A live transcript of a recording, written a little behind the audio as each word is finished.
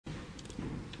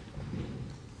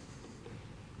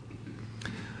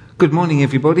Good morning,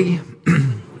 everybody.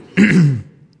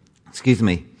 Excuse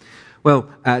me. Well,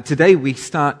 today we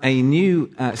start a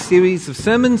new series of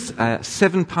sermons, a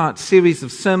 7-part series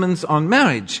of sermons on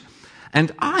marriage.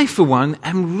 And I, for one,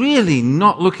 am really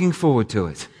not looking forward to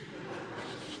it.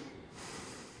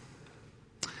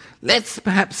 Let's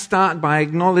perhaps start by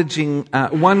acknowledging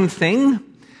one thing.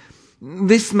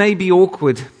 This may be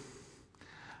awkward.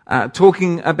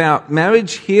 Talking about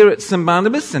marriage here at St.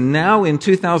 Barnabas and now in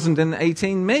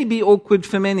 2018 may be awkward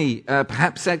for many,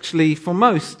 perhaps actually for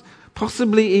most,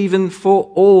 possibly even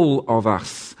for all of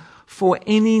us, for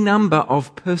any number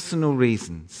of personal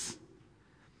reasons.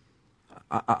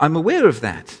 I'm aware of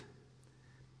that,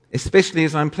 especially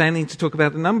as I'm planning to talk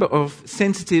about a number of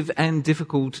sensitive and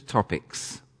difficult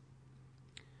topics.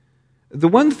 The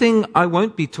one thing I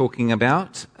won't be talking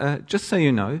about, just so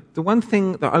you know, the one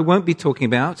thing that I won't be talking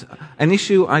about, an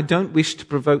issue I don't wish to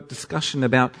provoke discussion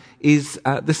about, is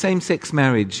the same-sex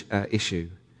marriage issue.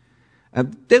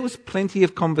 There was plenty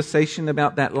of conversation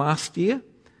about that last year,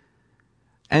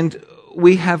 and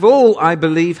we have all, I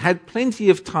believe, had plenty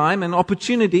of time and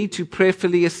opportunity to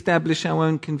prayerfully establish our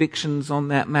own convictions on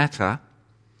that matter.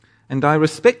 And I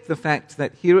respect the fact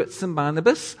that here at St.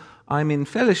 Barnabas, I'm in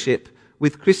fellowship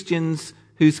with Christians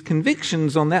whose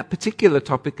convictions on that particular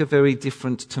topic are very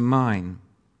different to mine.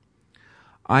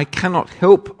 I cannot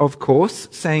help, of course,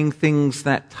 saying things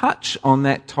that touch on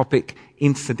that topic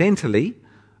incidentally,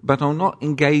 but I'll not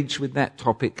engage with that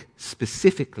topic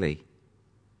specifically.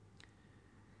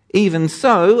 Even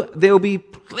so, there'll be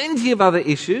plenty of other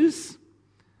issues: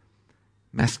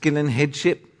 masculine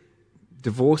headship,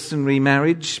 divorce and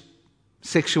remarriage,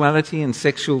 sexuality and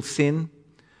sexual sin,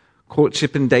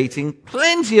 courtship and dating,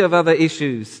 plenty of other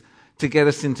issues to get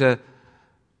us into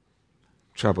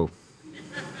trouble.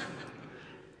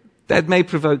 That may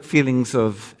provoke feelings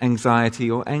of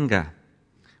anxiety or anger.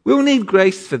 We'll need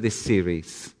grace for this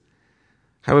series.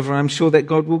 However, I'm sure that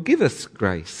God will give us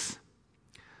grace.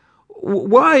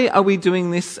 Why are we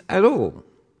doing this at all?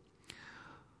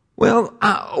 Well,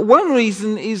 one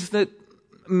reason is that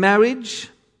marriage,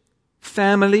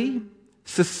 family,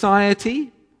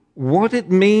 society, what it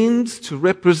means to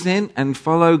represent and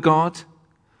follow God,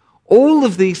 all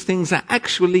of these things are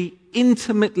actually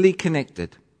intimately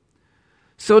connected.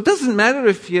 So it doesn't matter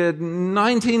if you're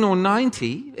 19 or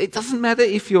 90, it doesn't matter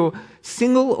if you're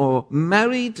single or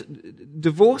married,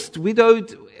 divorced,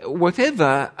 widowed,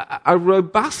 whatever, a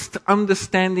robust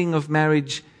understanding of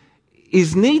marriage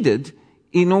is needed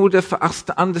in order for us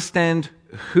to understand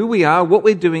who we are, what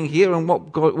we're doing here, and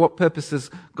what purposes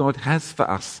God has for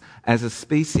us as a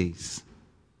species.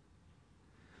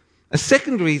 A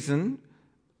second reason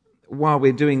why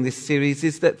we're doing this series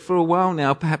is that for a while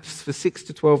now, perhaps for 6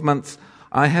 to 12 months,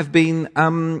 I have been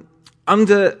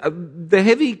under the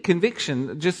heavy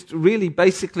conviction, just really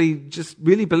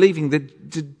believing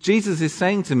that Jesus is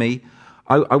saying to me,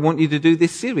 I want you to do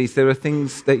this series. There are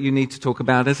things that you need to talk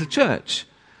about as a church.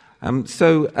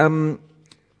 So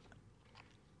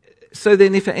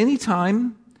then if at any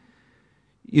time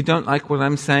you don't like what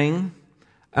I'm saying,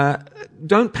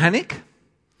 don't panic.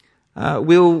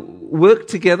 We'll work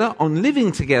together on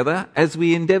living together as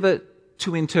we endeavor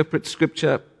to interpret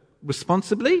Scripture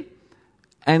responsibly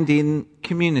and in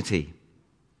community.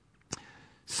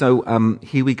 So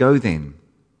here we go then.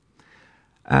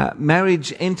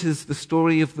 Marriage enters the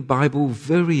story of the Bible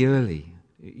very early.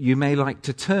 You may like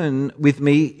to turn with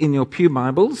me in your pew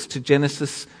Bibles to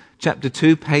Genesis chapter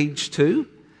 2, page 2.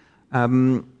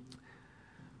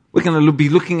 We're going to be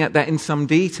looking at that in some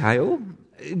detail.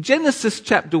 Genesis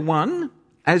chapter 1,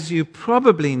 as you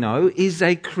probably know, is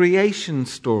a creation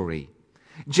story.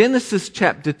 Genesis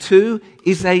chapter 2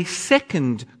 is a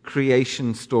second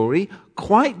creation story,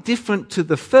 quite different to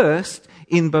the first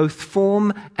in both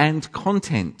form and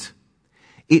content.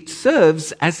 It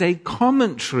serves as a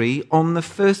commentary on the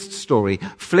first story,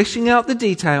 fleshing out the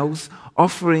details,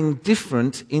 offering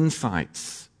different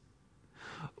insights.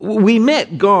 We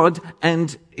met God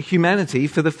and humanity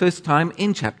for the first time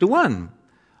in chapter 1.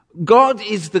 God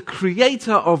is the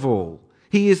creator of all.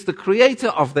 He is the creator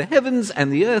of the heavens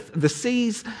and the earth, the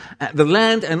seas, the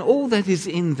land, and all that is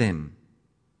in them.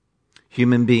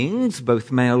 Human beings,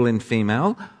 both male and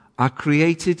female, are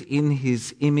created in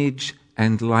his image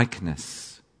and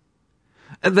likeness.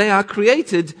 They are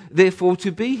created, therefore,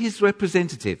 to be his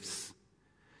representatives,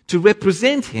 to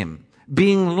represent him,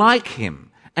 being like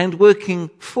him, and working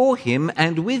for him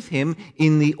and with him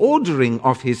in the ordering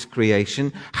of his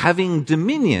creation, having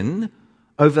dominion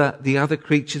over the other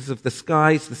creatures of the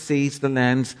skies, the seas, the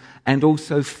lands, and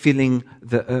also filling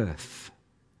the earth.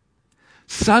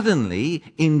 Suddenly,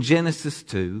 in Genesis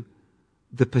 2,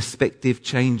 the perspective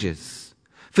changes.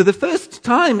 For the first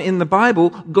time in the Bible,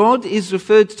 God is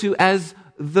referred to as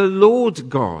the Lord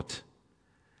God.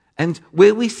 And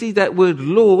where we see that word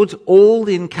Lord all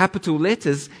in capital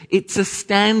letters, it's a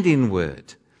stand-in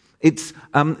word. It's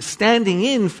standing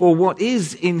in for what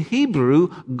is in Hebrew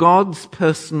God's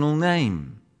personal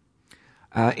name.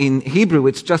 In Hebrew,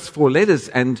 it's just 4 letters,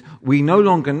 and we no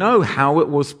longer know how it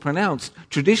was pronounced.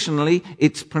 Traditionally,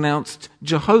 it's pronounced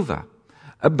Jehovah.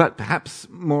 But perhaps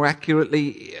more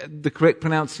accurately, the correct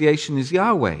pronunciation is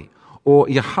Yahweh or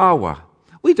Yahweh.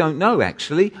 We don't know,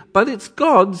 actually, but it's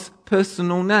God's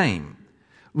personal name.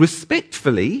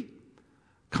 Respectfully,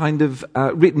 kind of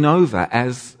written over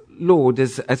as Lord,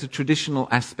 as a traditional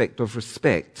aspect of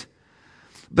respect.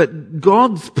 But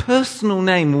God's personal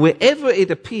name, wherever it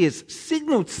appears,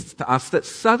 signals to us that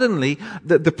suddenly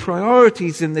the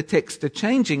priorities in the text are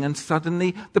changing, and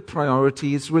suddenly the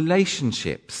priority is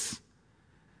relationships.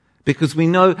 Because we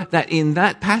know that in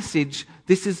that passage,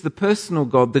 this is the personal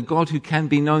God, the God who can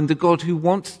be known, the God who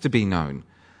wants to be known,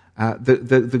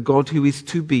 the God who is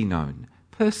to be known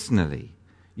personally,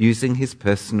 using his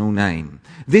personal name.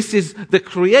 This is the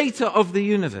creator of the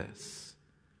universe,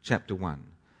 chapter 1.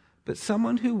 But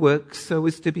someone who works so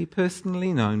as to be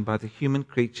personally known by the human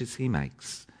creatures he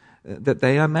makes, that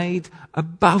they are made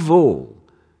above all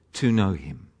to know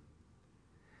him.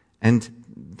 And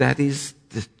that is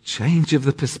the change of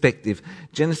the perspective.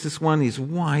 Genesis 1 is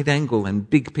wide angle and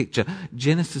big picture.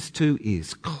 Genesis 2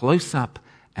 is close up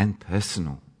and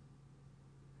personal.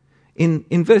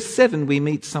 In verse 7, we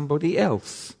meet somebody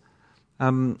else.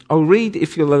 I'll read,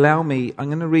 if you'll allow me, I'm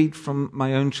going to read from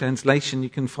my own translation. You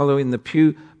can follow in the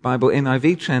Pew Bible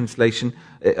NIV translation.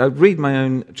 I'll read my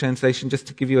own translation just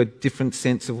to give you a different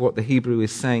sense of what the Hebrew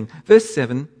is saying. Verse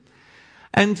 7,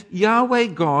 and Yahweh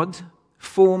God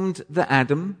formed the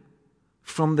Adam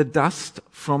from the dust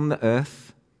from the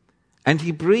earth, and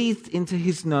he breathed into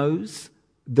his nose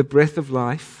the breath of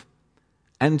life,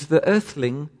 and the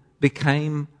earthling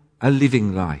became a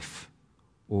living life,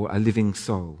 or a living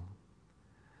soul.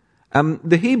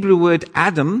 The Hebrew word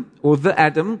Adam, or the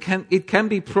Adam, can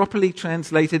be properly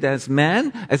translated as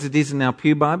man, as it is in our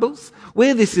Pew Bibles.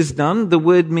 Where this is done, the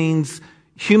word means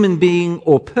human being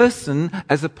or person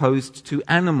as opposed to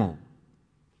animal,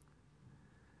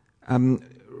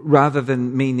 rather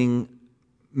than meaning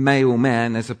male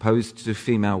man as opposed to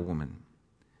female woman.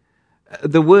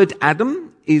 The word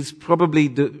Adam is probably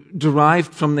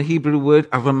derived from the Hebrew word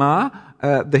Adamah,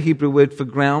 the Hebrew word for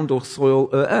ground or soil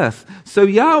or earth. So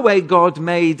Yahweh God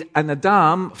made an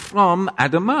Adam from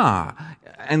Adamah.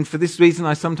 And for this reason,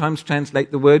 I sometimes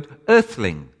translate the word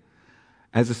earthling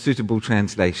as a suitable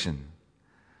translation.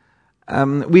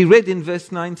 We read in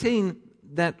verse 19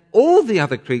 that all the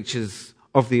other creatures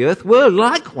of the earth were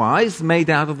likewise made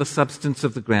out of the substance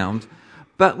of the ground,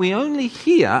 but we only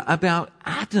hear about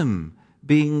Adam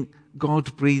being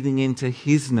God breathing into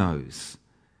his nose.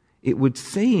 It would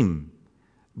seem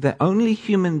that only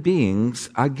human beings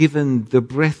are given the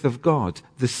breath of God,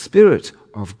 the Spirit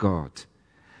of God.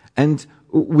 And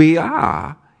we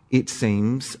are, it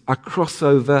seems, a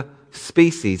crossover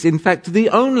species. In fact, the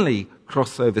only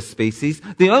crossover species,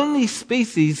 the only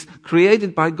species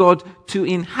created by God to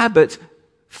inhabit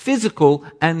physical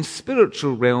and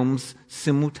spiritual realms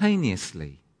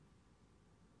simultaneously.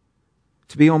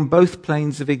 To be on both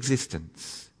planes of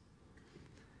existence.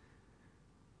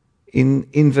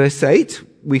 In verse 8,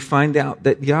 we find out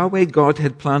that Yahweh God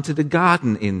had planted a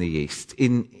garden in the east,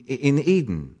 in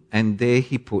Eden, and there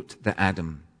he put the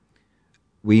Adam.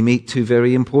 We meet 2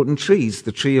 very important trees,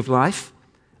 the tree of life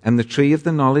and the tree of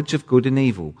the knowledge of good and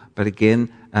evil. But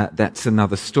again, that's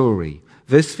another story.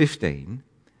 Verse 15,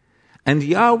 and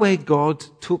Yahweh God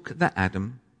took the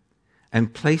Adam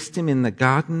and placed him in the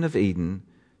Garden of Eden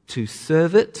to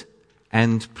serve it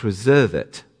and preserve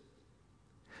it.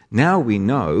 Now we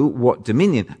know what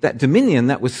dominion, that dominion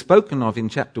that was spoken of in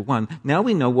chapter 1, now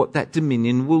we know what that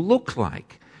dominion will look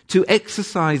like. To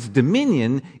exercise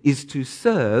dominion is to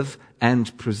serve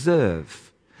and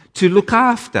preserve, to look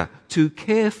after, to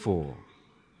care for.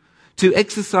 To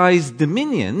exercise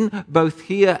dominion, both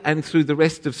here and through the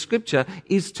rest of Scripture,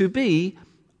 is to be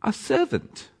a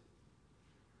servant.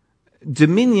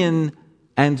 Dominion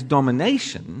and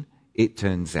domination, it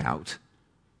turns out,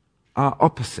 are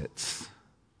opposites.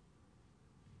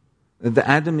 The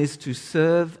Adam is to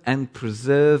serve and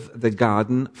preserve the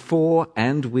garden for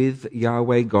and with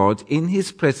Yahweh God in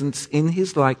his presence, in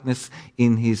his likeness,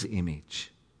 in his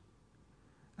image.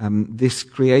 This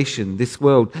creation, this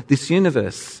world, this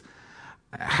universe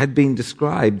had been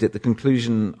described at the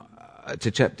conclusion to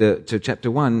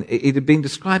chapter 1. It had been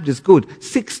described as good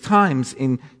 6 times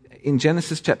in in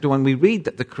Genesis chapter 1, we read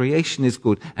that the creation is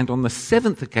good, and on the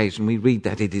seventh occasion, we read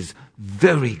that it is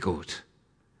very good.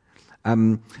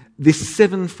 This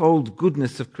sevenfold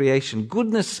goodness of creation.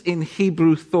 Goodness in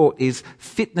Hebrew thought is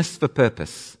fitness for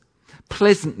purpose,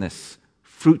 pleasantness,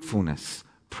 fruitfulness,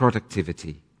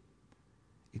 productivity,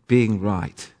 it being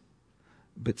right.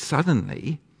 But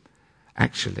suddenly,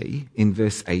 actually, in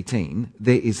verse 18,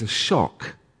 there is a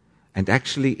shock. And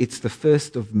actually, it's the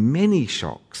first of many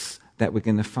shocks that we're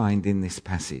going to find in this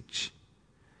passage.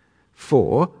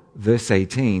 For, verse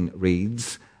 18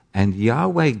 reads, "And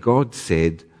Yahweh God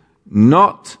said,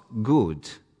 not good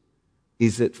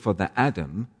is it for the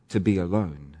Adam to be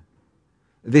alone."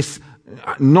 This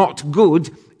not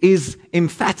good is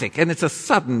emphatic, and it's a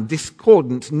sudden,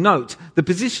 discordant note. The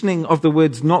positioning of the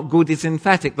words not good is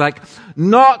emphatic, like,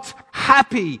 not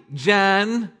happy,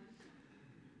 Jan.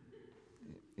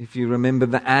 If you remember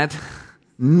the ad,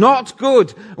 not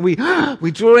good. We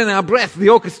draw in our breath, the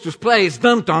orchestra plays,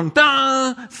 dun dun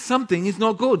dun. Something is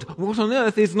not good. What on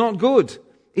earth is not good?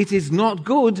 It is not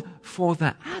good for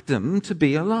the Adam to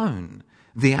be alone.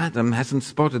 The Adam hasn't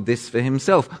spotted this for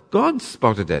himself. God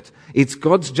spotted it. It's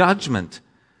God's judgment.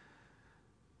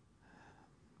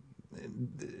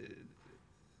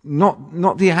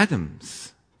 Not the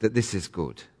Adams that this is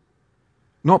good.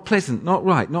 Not pleasant, not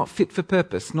right, not fit for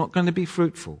purpose, not going to be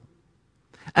fruitful.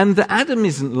 And the Adam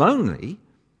isn't lonely.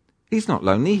 He's not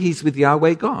lonely. He's with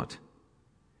Yahweh God.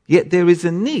 Yet there is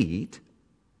a need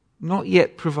not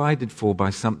yet provided for by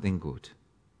something good.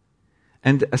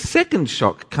 And a second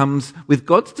shock comes with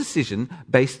God's decision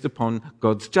based upon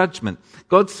God's judgment.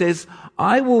 God says,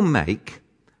 I will make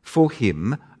for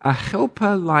him a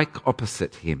helper like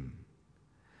opposite him.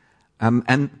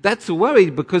 And that's a worry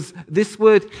because this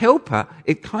word helper,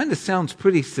 it kind of sounds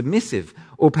pretty submissive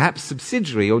or perhaps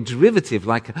subsidiary or derivative,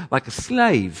 like a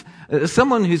slave.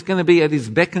 Someone who's going to be at his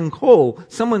beck and call,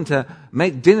 someone to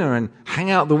make dinner and hang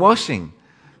out the washing.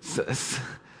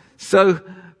 So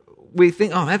we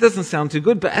think, oh, that doesn't sound too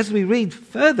good. But as we read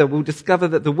further, we'll discover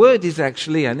that the word is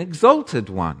actually an exalted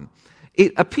one.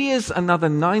 It appears another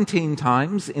 19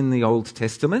 times in the Old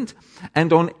Testament,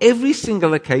 and on every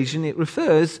single occasion it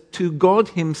refers to God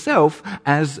himself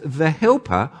as the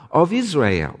helper of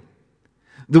Israel.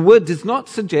 The word does not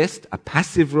suggest a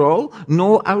passive role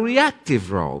nor a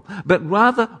reactive role, but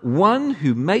rather one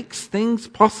who makes things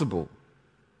possible.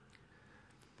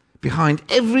 Behind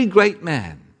every great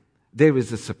man, there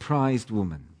is a surprised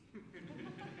woman.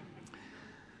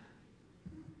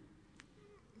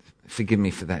 Forgive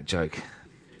me for that joke.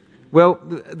 Well,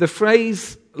 the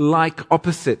phrase like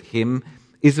opposite him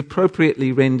is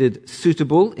appropriately rendered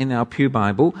suitable in our Pew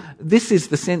Bible. This is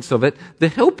the sense of it. The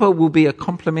helper will be a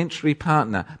complementary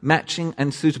partner, matching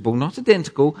and suitable, not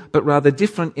identical, but rather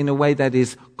different in a way that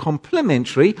is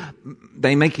complementary.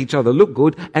 They make each other look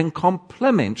good, and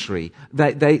complementary.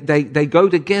 They go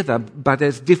together, but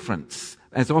as difference,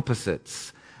 as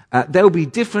opposites. They'll be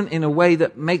different in a way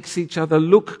that makes each other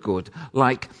look good,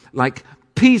 like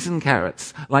peas and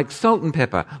carrots, like salt and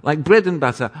pepper, like bread and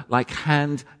butter, like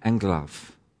hand and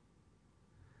glove.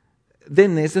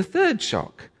 Then there's a third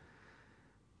shock.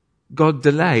 God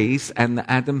delays and the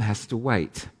Adam has to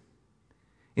wait.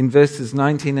 In verses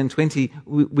 19 and 20,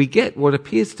 we get what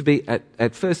appears to be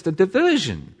at first a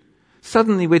diversion.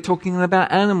 Suddenly we're talking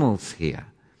about animals here.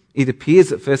 It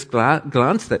appears at first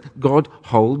glance that God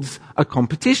holds a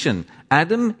competition.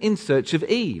 Adam in search of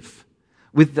Eve,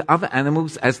 with the other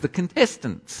animals as the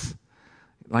contestants,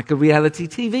 like a reality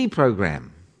TV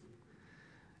program.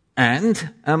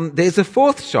 And there's a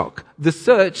fourth shock. The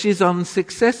search is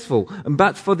unsuccessful.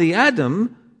 But for the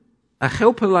Adam, a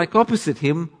helper like opposite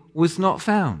him was not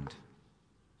found.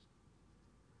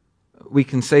 We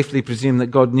can safely presume that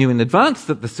God knew in advance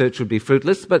that the search would be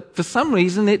fruitless, but for some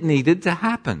reason it needed to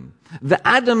happen. The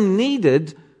Adam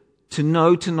needed to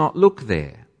know to not look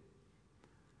there.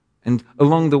 And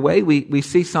along the way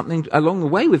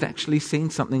we've actually seen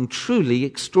something truly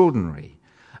extraordinary.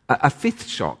 A fifth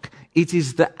shock. It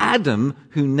is the Adam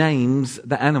who names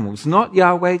the animals, not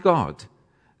Yahweh God.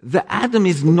 The Adam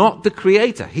is not the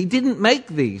creator. He didn't make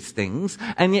these things,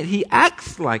 and yet he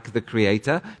acts like the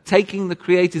creator, taking the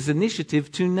creator's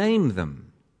initiative to name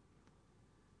them.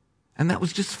 And that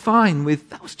was just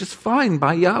fine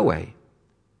by Yahweh.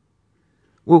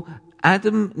 Well,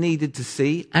 Adam needed to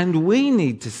see, and we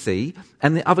need to see,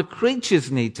 and the other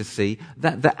creatures need to see,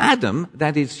 that the Adam,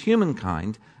 that is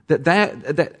humankind,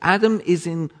 that Adam is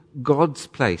in God's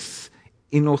place,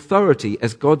 in authority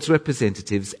as God's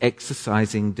representatives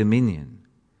exercising dominion.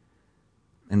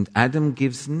 And Adam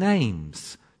gives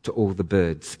names to all the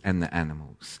birds and the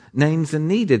animals. Names are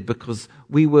needed because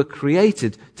we were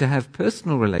created to have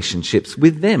personal relationships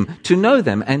with them, to know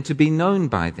them and to be known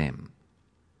by them.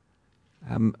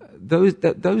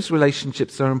 Those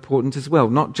relationships are important as well,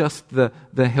 not just the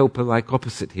helper like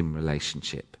opposite him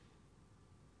relationship.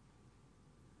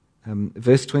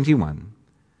 Verse 21.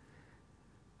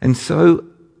 And so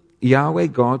Yahweh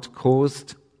God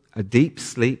caused a deep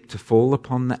sleep to fall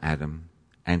upon the Adam,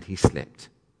 and he slept.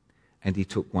 And he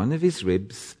took one of his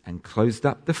ribs and closed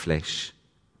up the flesh,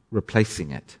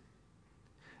 replacing it.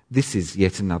 This is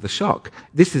yet another shock.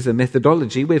 This is a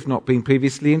methodology we've not been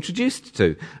previously introduced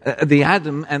to. The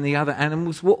Adam and the other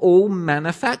animals were all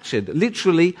manufactured,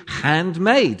 literally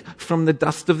handmade from the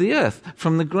dust of the earth,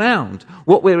 from the ground.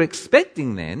 What we're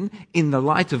expecting then, in the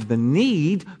light of the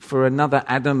need for another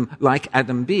Adam, like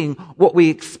Adam being, what we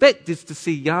expect is to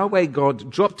see Yahweh God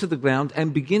drop to the ground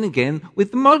and begin again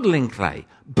with the modeling clay.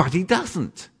 But he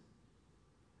doesn't.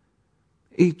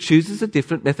 He chooses a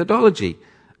different methodology.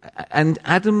 And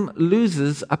Adam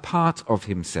loses a part of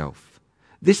himself.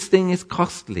 This thing is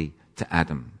costly to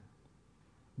Adam.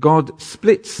 God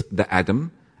splits the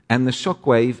Adam, and the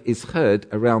shockwave is heard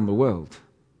around the world.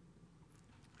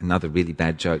 Another really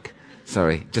bad joke.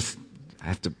 Sorry, I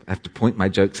have to point my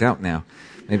jokes out now.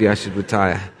 Maybe I should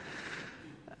retire.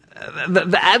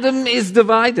 The Adam is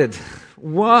divided.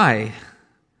 Why?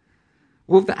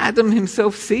 Well, the Adam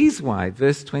himself sees why.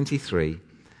 Verse 23.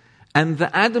 And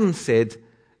the Adam said,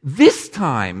 "This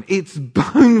time it's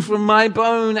bone from my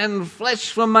bone and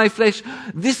flesh from my flesh.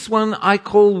 This one I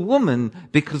call woman,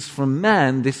 because from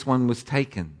man this one was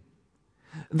taken."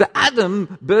 The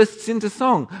Adam bursts into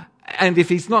song. And if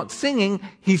he's not singing,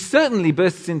 he certainly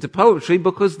bursts into poetry,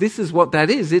 because this is what that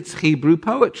is. It's Hebrew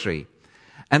poetry.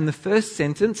 And the first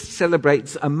sentence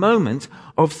celebrates a moment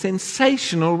of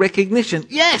sensational recognition.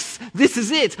 Yes, this is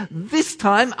it. This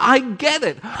time I get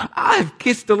it. I've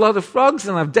kissed a lot of frogs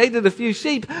and I've dated a few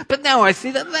sheep, but now I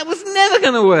see that was never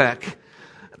going to work.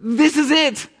 This is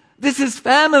it. This is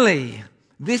family.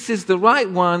 This is the right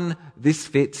one. This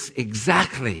fits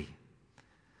exactly.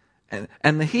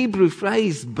 And the Hebrew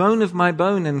phrase, bone of my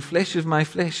bone and flesh of my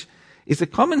flesh, is a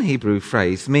common Hebrew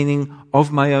phrase meaning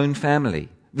of my own family.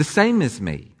 The same as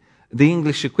me. The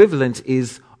English equivalent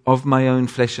is of my own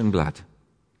flesh and blood.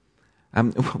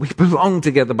 We belong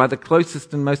together by the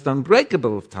closest and most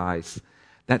unbreakable of ties.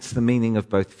 That's the meaning of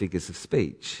both figures of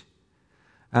speech.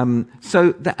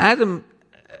 So the Adam,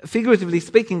 figuratively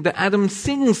speaking, the Adam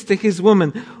sings to his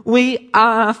woman, "We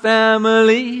are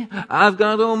family. I've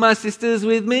got all my sisters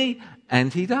with me."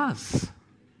 And he does.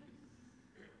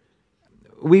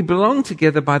 We belong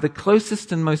together by the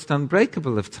closest and most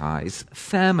unbreakable of ties,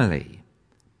 family.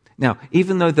 Now,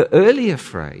 even though the earlier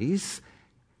phrase,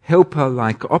 helper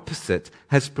like opposite,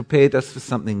 has prepared us for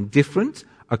something different,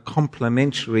 a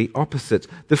complementary opposite,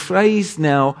 the phrase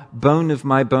now, bone of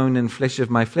my bone and flesh of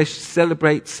my flesh,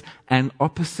 celebrates an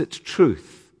opposite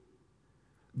truth.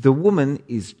 The woman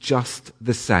is just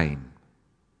the same.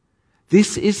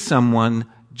 This is someone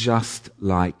just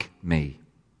like me.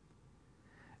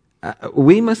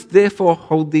 We must therefore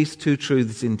hold these two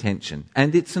truths in tension,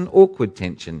 and it's an awkward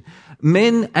tension.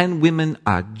 Men and women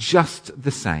are just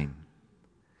the same,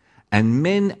 and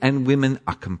men and women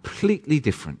are completely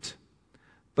different.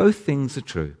 Both things are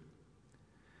true.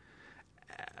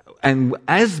 And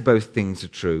as both things are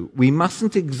true, we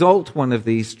mustn't exalt one of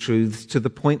these truths to the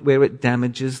point where it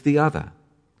damages the other.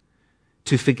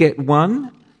 To forget one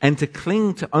and to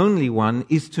cling to only one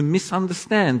is to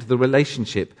misunderstand the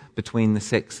relationship between the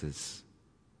sexes.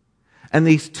 And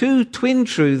these two twin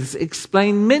truths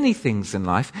explain many things in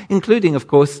life, including, of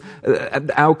course,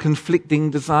 our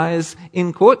conflicting desires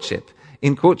in courtship.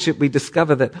 In courtship, we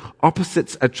discover that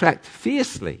opposites attract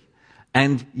fiercely,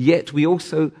 and yet we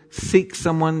also seek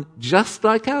someone just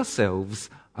like ourselves,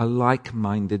 a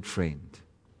like-minded friend.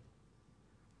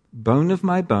 Bone of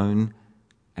my bone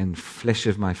and flesh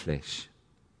of my flesh.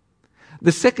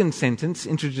 The second sentence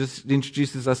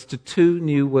introduces us to two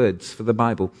new words for the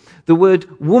Bible. The word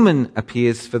woman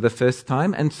appears for the first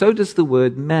time, and so does the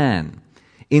word man.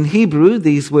 In Hebrew,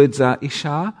 these words are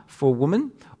isha for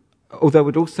woman, although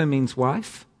it also means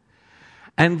wife,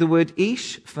 and the word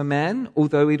ish for man,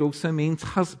 although it also means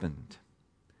husband.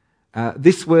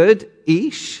 This word,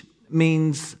 ish,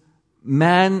 means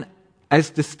man as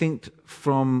distinct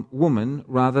from woman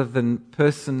rather than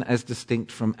person as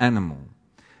distinct from animal.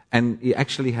 And you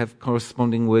actually have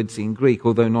corresponding words in Greek,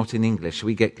 although not in English.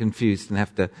 We get confused and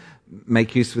have to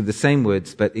make use with the same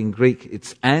words, but in Greek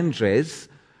it's andres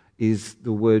is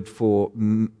the word for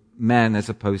man as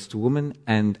opposed to woman,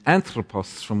 and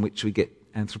anthropos, from which we get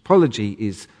anthropology,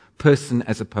 is person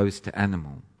as opposed to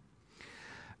animal.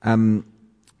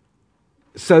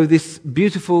 So this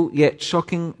beautiful yet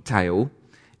shocking tale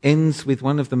ends with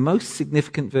one of the most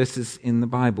significant verses in the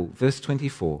Bible, verse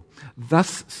 24.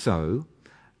 Thus so,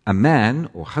 a man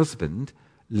or husband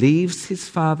leaves his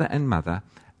father and mother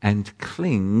and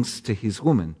clings to his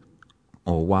woman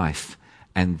or wife,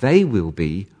 and they will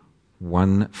be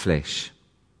one flesh.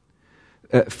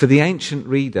 For the ancient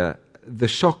reader, the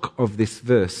shock of this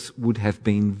verse would have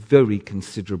been very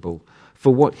considerable.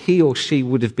 For what he or she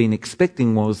would have been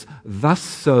expecting was, thus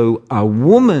so a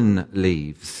woman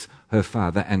leaves her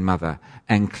father and mother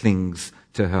and clings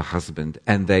to her husband,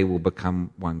 and they will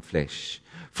become one flesh.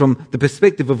 From the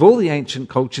perspective of all the ancient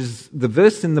cultures, the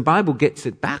verse in the Bible gets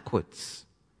it backwards.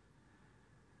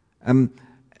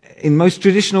 In most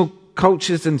traditional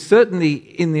cultures, and certainly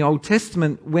in the Old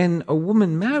Testament, when a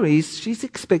woman marries, she's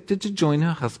expected to join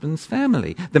her husband's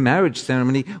family. The marriage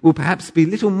ceremony will perhaps be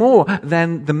little more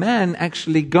than the man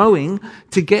actually going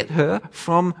to get her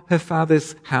from her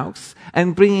father's house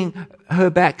and bringing her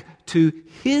back to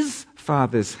his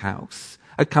father's house,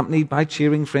 accompanied by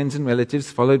cheering friends and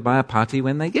relatives, followed by a party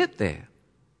when they get there.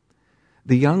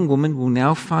 The young woman will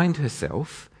now find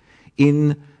herself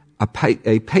in a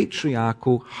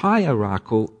patriarchal,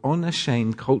 hierarchical,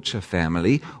 unashamed culture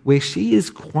family where she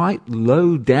is quite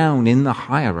low down in the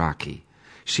hierarchy.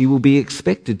 She will be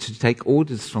expected to take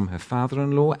orders from her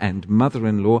father-in-law and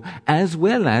mother-in-law as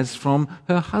well as from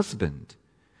her husband.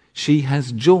 She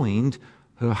has joined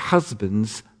her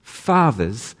husband's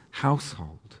father's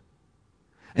household.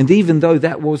 And even though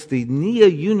that was the near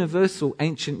universal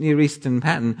ancient Near Eastern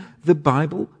pattern, the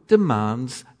Bible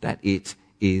demands that it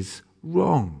is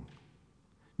wrong.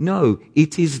 No,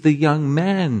 it is the young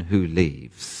man who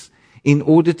leaves in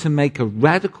order to make a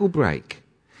radical break,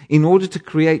 in order to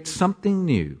create something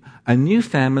new, a new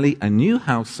family, a new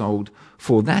household,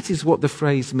 for that is what the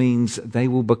phrase means, they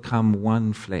will become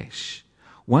one flesh.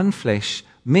 One flesh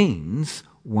means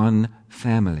one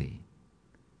family.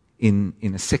 In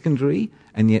a secondary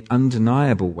and yet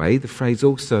undeniable way, the phrase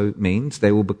also means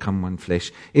they will become one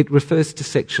flesh. It refers to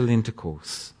sexual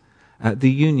intercourse, the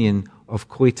union of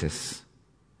coitus.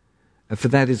 For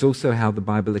that is also how the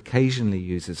Bible occasionally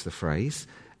uses the phrase,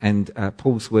 and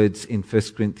Paul's words in 1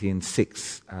 Corinthians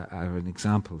 6 are an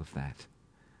example of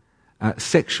that.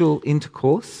 Sexual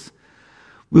intercourse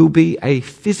will be a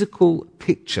physical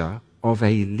picture of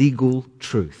a legal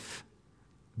truth.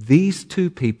 These two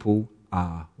people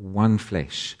are one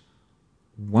flesh,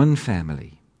 one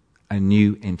family, a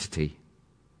new entity.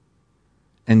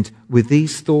 And with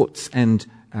these thoughts and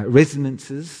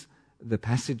resonances, the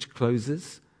passage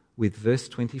closes with verse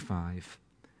 25.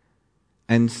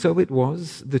 And so it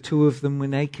was, the two of them were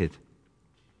naked,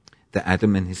 the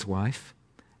Adam and his wife,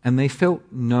 and they felt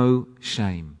no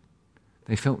shame.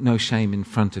 They felt no shame in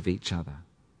front of each other.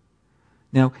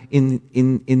 Now,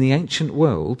 in the ancient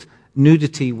world,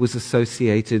 nudity was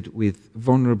associated with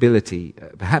vulnerability,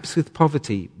 perhaps with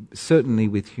poverty, certainly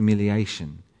with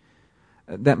humiliation.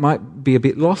 That might be a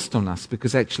bit lost on us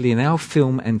because actually in our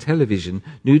film and television,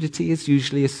 nudity is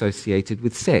usually associated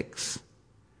with sex.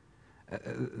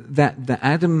 That the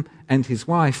Adam and his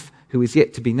wife, who is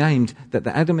yet to be named, that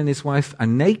the Adam and his wife are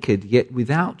naked yet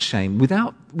without shame,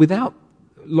 without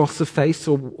loss of face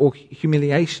or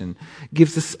humiliation,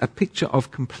 gives us a picture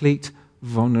of complete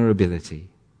vulnerability.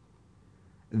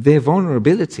 Their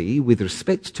vulnerability with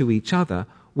respect to each other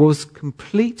was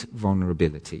complete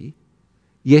vulnerability,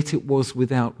 yet it was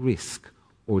without risk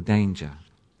or danger.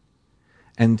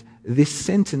 And this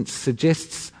sentence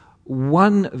suggests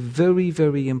one very,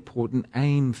 very important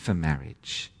aim for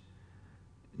marriage: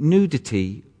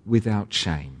 nudity without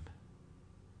shame.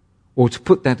 Or to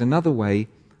put that another way,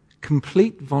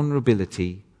 complete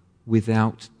vulnerability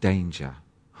without danger.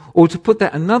 Or to put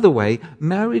that another way,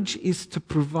 marriage is to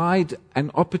provide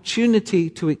an opportunity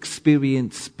to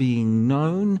experience being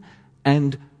known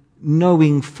and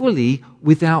knowing fully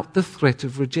without the threat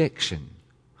of rejection.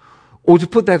 Or to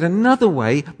put that another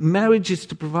way, marriage is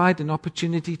to provide an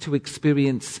opportunity to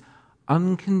experience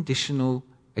unconditional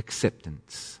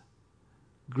acceptance,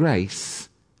 grace,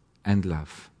 and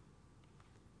love.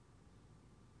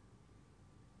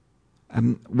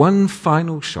 One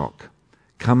final shock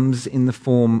comes in the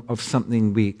form of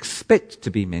something we expect to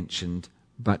be mentioned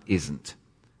but isn't.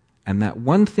 And that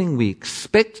one thing we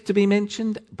expect to be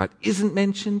mentioned but isn't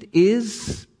mentioned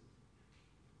is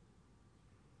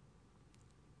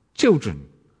children.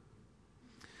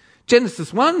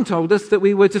 Genesis 1 told us that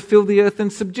we were to fill the earth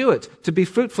and subdue it, to be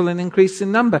fruitful and increase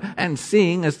in number. And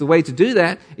seeing as the way to do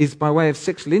that is by way of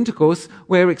sexual intercourse,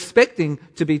 we're expecting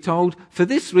to be told, for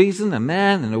this reason, a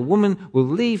man and a woman will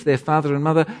leave their father and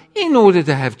mother in order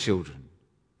to have children.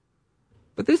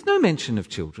 But there's no mention of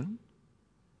children.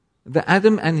 That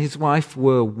Adam and his wife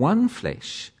were one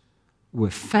flesh,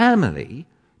 were family,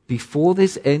 before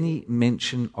there's any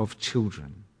mention of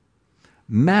children.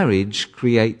 Marriage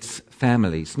creates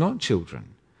families, not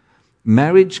children.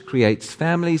 Marriage creates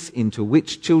families into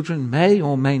which children may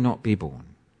or may not be born.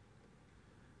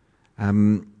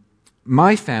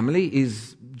 My family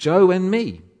is Joe and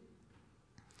me.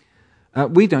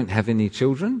 We don't have any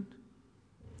children.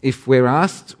 If we're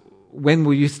asked, when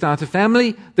will you start a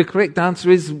family? The correct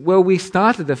answer is, well, we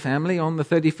started a family on the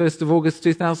 31st of August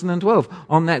 2012.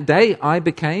 On that day, I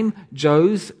became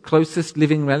Joe's closest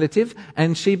living relative,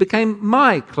 and she became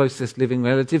my closest living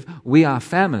relative. We are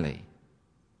family.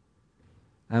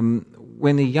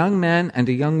 When a young man and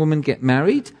a young woman get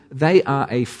married, they are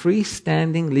a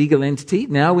freestanding legal entity,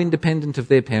 now independent of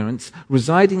their parents,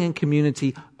 residing in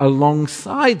community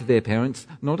alongside their parents,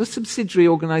 not a subsidiary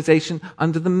organization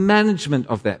under the management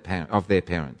of their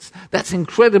parents. That's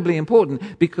incredibly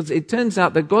important, because it turns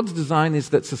out that God's design is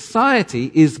that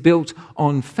society is built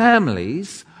on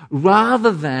families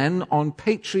rather than on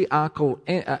patriarchal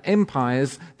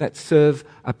empires that serve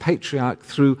a patriarch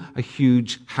through a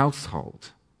huge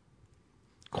household.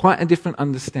 Quite a different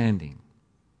understanding.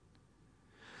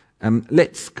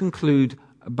 Let's conclude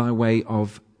by way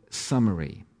of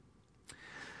summary.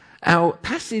 Our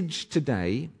passage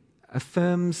today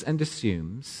affirms and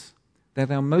assumes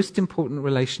that our most important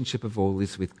relationship of all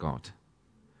is with God.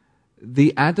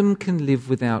 The Adam can live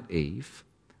without Eve,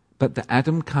 but the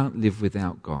Adam can't live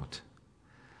without God.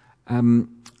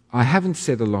 I haven't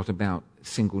said a lot about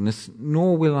singleness,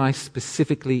 nor will I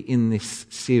specifically in this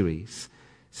series.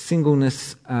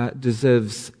 Singleness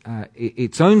deserves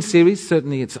its own series,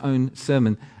 certainly its own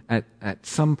sermon at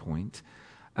some point.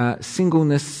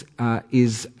 Singleness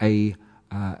is a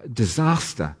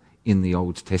disaster in the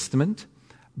Old Testament,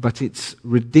 but it's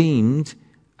redeemed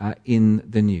in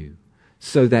the New.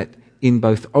 So that in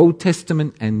both Old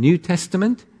Testament and New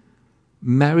Testament,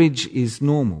 marriage is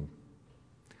normal.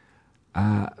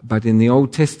 But in the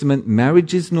Old Testament,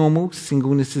 marriage is normal,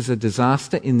 singleness is a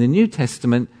disaster. In the New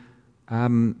Testament,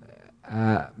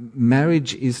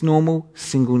 marriage is normal,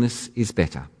 singleness is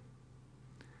better.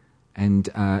 And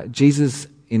Jesus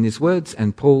in his words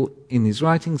and Paul in his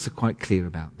writings are quite clear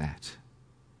about that.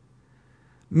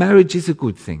 Marriage is a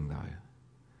good thing, though.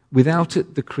 Without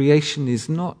it, the creation is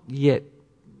not yet,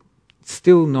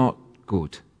 still not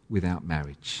good without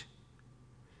marriage.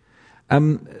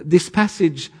 This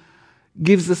passage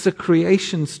gives us a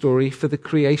creation story for the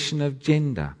creation of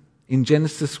gender. In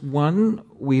Genesis 1,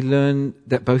 we learn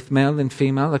that both male and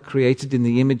female are created in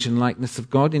the image and likeness of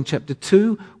God. In chapter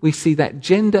 2, we see that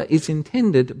gender is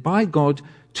intended by God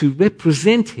to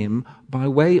represent him by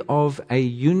way of a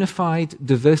unified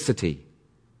diversity.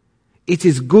 It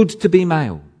is good to be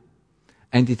male,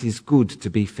 and it is good to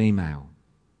be female.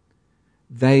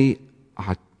 They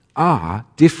are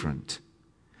different.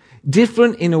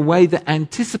 Different in a way that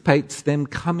anticipates them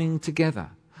coming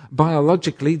together.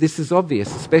 Biologically, this is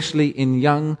obvious, especially in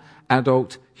young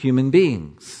adult human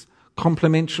beings.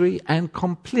 Complementary and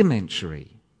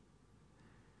complementary.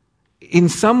 In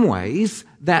some ways,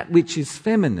 that which is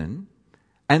feminine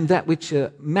and that which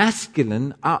is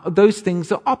masculine, those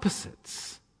things are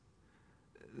opposites.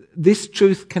 This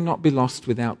truth cannot be lost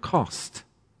without cost.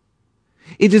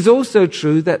 It is also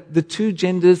true that the two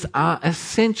genders are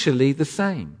essentially the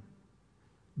same.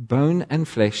 Bone and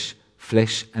flesh,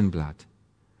 flesh and blood.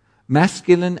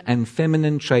 Masculine and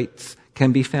feminine traits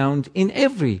can be found in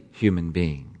every human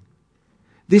being.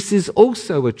 This is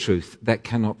also a truth that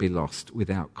cannot be lost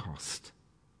without cost.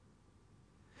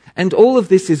 And all of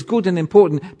this is good and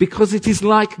important because it is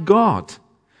like God,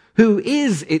 who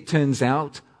is, it turns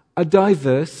out, a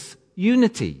diverse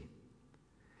unity.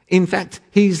 In fact,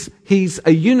 he's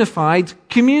a unified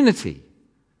community.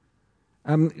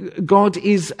 God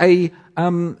is a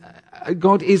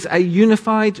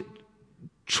unified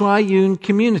triune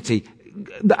community,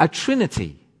 a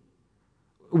trinity.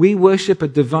 We worship a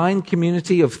divine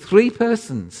community of three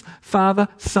persons, Father,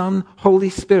 Son, Holy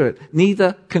Spirit,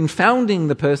 neither confounding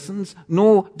the persons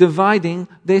nor dividing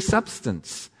their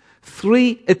substance.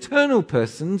 Three eternal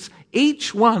persons,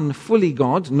 each one fully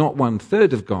God, not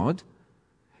 1/3 of God,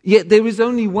 yet there is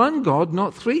only one God,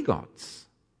 not three gods.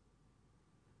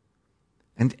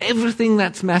 And everything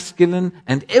that's masculine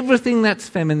and everything that's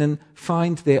feminine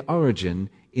find their origin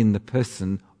in the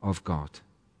person of God.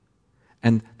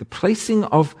 And the placing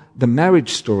of the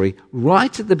marriage story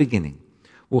right at the beginning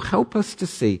will help us to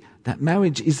see that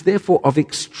marriage is therefore of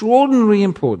extraordinary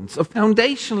importance, of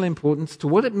foundational importance to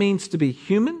what it means to be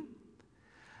human,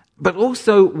 but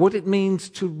also what it means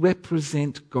to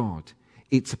represent God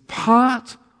It's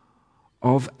part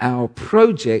of our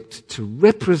project to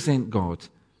represent God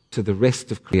to the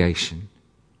rest of creation.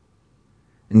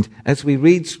 And as we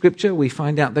read Scripture, we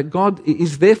find out that God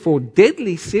is therefore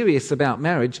deadly serious about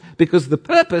marriage, because the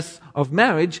purpose of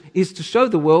marriage is to show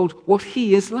the world what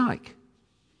He is like.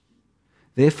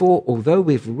 Therefore, although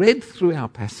we've read through our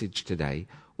passage today,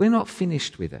 we're not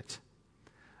finished with it.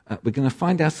 We're going to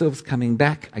find ourselves coming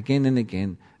back again and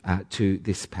again to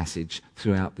this passage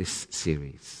throughout this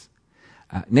series.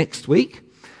 Next week,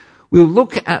 we'll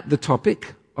look at the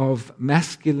topic of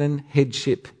masculine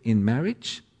headship in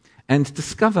marriage and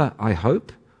discover, I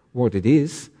hope, what it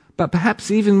is, but perhaps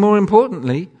even more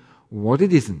importantly, what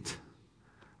it isn't.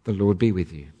 The Lord be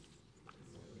with you.